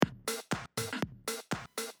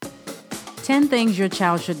10 Things Your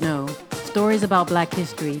Child Should Know, Stories About Black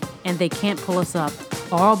History, and They Can't Pull Us Up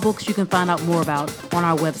are all books you can find out more about on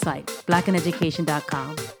our website,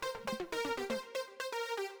 blackineducation.com.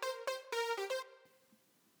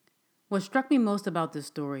 What struck me most about this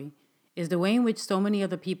story is the way in which so many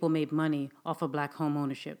other people made money off of black home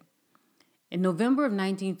ownership. In November of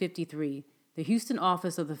 1953, the Houston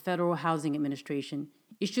office of the Federal Housing Administration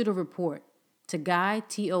issued a report to Guy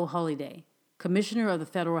T.O. Holliday, Commissioner of the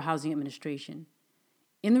Federal Housing Administration.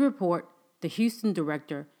 In the report, the Houston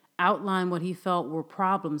director outlined what he felt were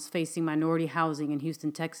problems facing minority housing in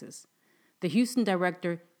Houston, Texas. The Houston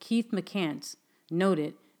director, Keith McCants,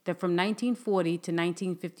 noted that from 1940 to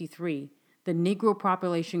 1953, the Negro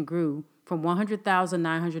population grew from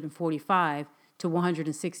 100,945 to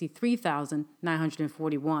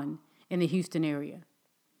 163,941 in the Houston area.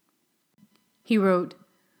 He wrote,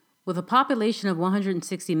 with a population of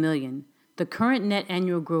 160 million, the current net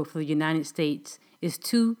annual growth of the United States is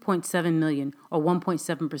 2.7 million, or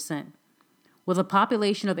 1.7%. With a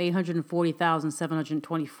population of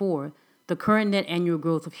 840,724, the current net annual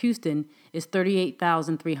growth of Houston is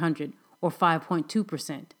 38,300, or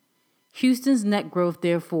 5.2%. Houston's net growth,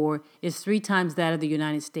 therefore, is 3 times that of the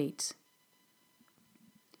United States.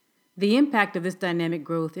 The impact of this dynamic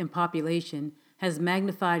growth in population has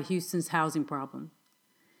magnified Houston's housing problem.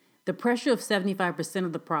 The pressure of 75%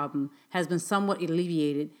 of the problem has been somewhat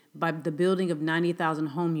alleviated by the building of 90,000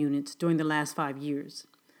 home units during the last 5 years.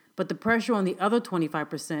 But the pressure on the other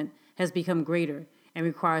 25% has become greater and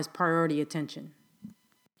requires priority attention.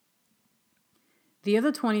 The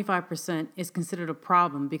other 25% is considered a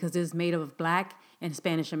problem because it is made up of Black and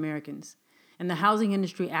Spanish Americans, and the housing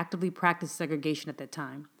industry actively practiced segregation at that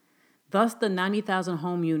time. Thus, the 90,000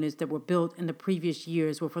 home units that were built in the previous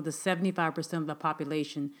years were for the 75% of the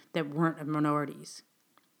population that weren't minorities.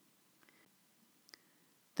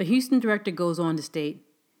 The Houston director goes on to state,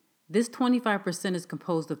 this 25% is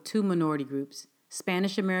composed of 2 minority groups,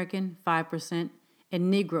 Spanish American, 5%,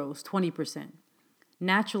 and Negroes, 20%.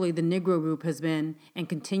 Naturally, the Negro group has been and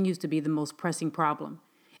continues to be the most pressing problem,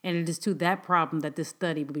 and it is to that problem that this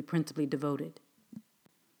study will be principally devoted.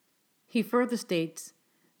 He further states,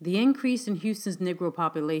 the increase in Houston's Negro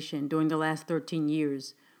population during the last 13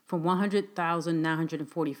 years, from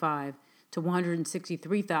 100,945 to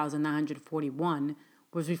 163,941,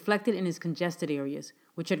 was reflected in its congested areas,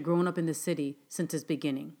 which had grown up in the city since its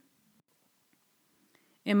beginning.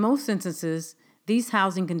 In most instances, these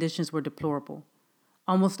housing conditions were deplorable.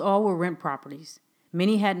 Almost all were rent properties.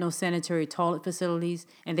 Many had no sanitary toilet facilities,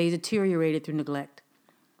 and they deteriorated through neglect.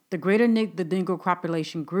 The greater the Negro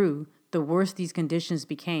population grew, the worse these conditions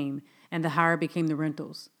became, and the higher became the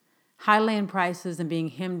rentals. High land prices and being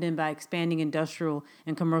hemmed in by expanding industrial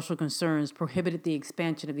and commercial concerns prohibited the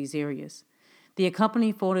expansion of these areas. The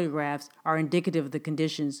accompanying photographs are indicative of the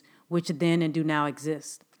conditions which then and do now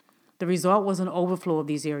exist. The result was an overflow of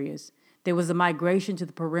these areas. There was a migration to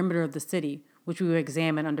the perimeter of the city, which we will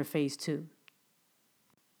examine under Phase 2.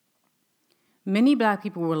 Many Black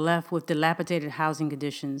people were left with dilapidated housing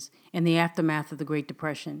conditions in the aftermath of the Great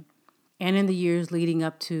Depression, and in the years leading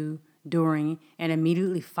up to, during, and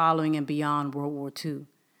immediately following and beyond World War II.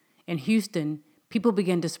 In Houston, people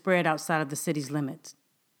began to spread outside of the city's limits.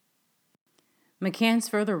 McCants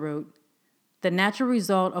further wrote, the natural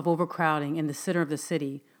result of overcrowding in the center of the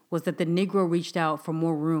city was that the Negro reached out for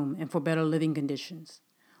more room and for better living conditions.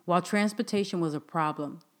 While transportation was a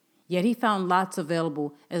problem, yet he found lots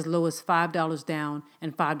available as low as $5 down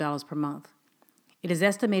and $5 per month. It is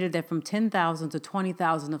estimated that from 10,000 to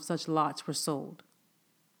 20,000 of such lots were sold.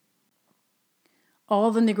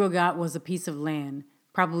 All the Negro got was a piece of land,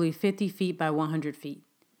 probably 50 feet by 100 feet.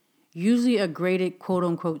 Usually a graded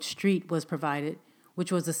quote-unquote street was provided,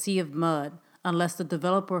 which was a sea of mud, unless the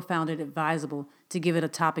developer found it advisable to give it a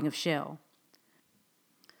topping of shell.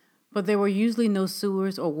 But there were usually no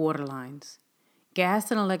sewers or water lines.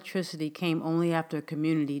 Gas and electricity came only after a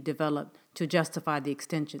community developed to justify the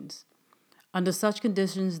extensions. Under such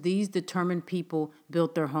conditions, these determined people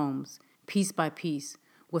built their homes, piece by piece,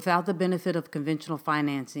 without the benefit of conventional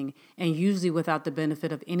financing, and usually without the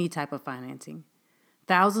benefit of any type of financing.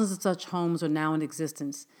 Thousands of such homes are now in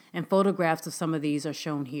existence, and photographs of some of these are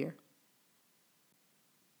shown here.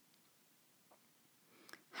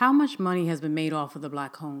 How much money has been made off of the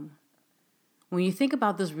Black home? When you think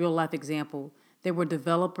about this real-life example, there were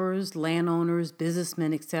developers, landowners,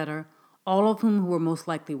 businessmen, etc., all of whom were most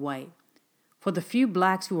likely white. For the few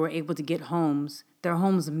Blacks who were able to get homes, their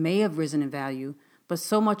homes may have risen in value, but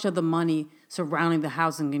so much of the money surrounding the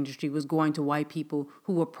housing industry was going to white people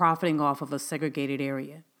who were profiting off of a segregated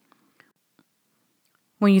area.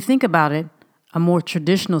 When you think about it, a more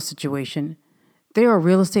traditional situation, There are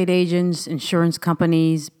real estate agents, insurance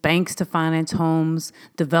companies, banks to finance homes,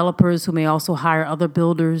 developers who may also hire other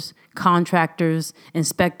builders, contractors,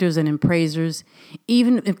 inspectors, and appraisers,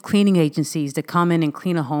 even cleaning agencies that come in and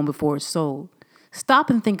clean a home before it's sold. Stop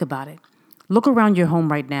and think about it. Look around your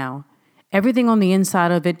home right now. Everything on the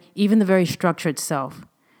inside of it, even the very structure itself.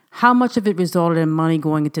 How much of it resulted in money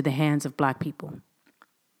going into the hands of Black people?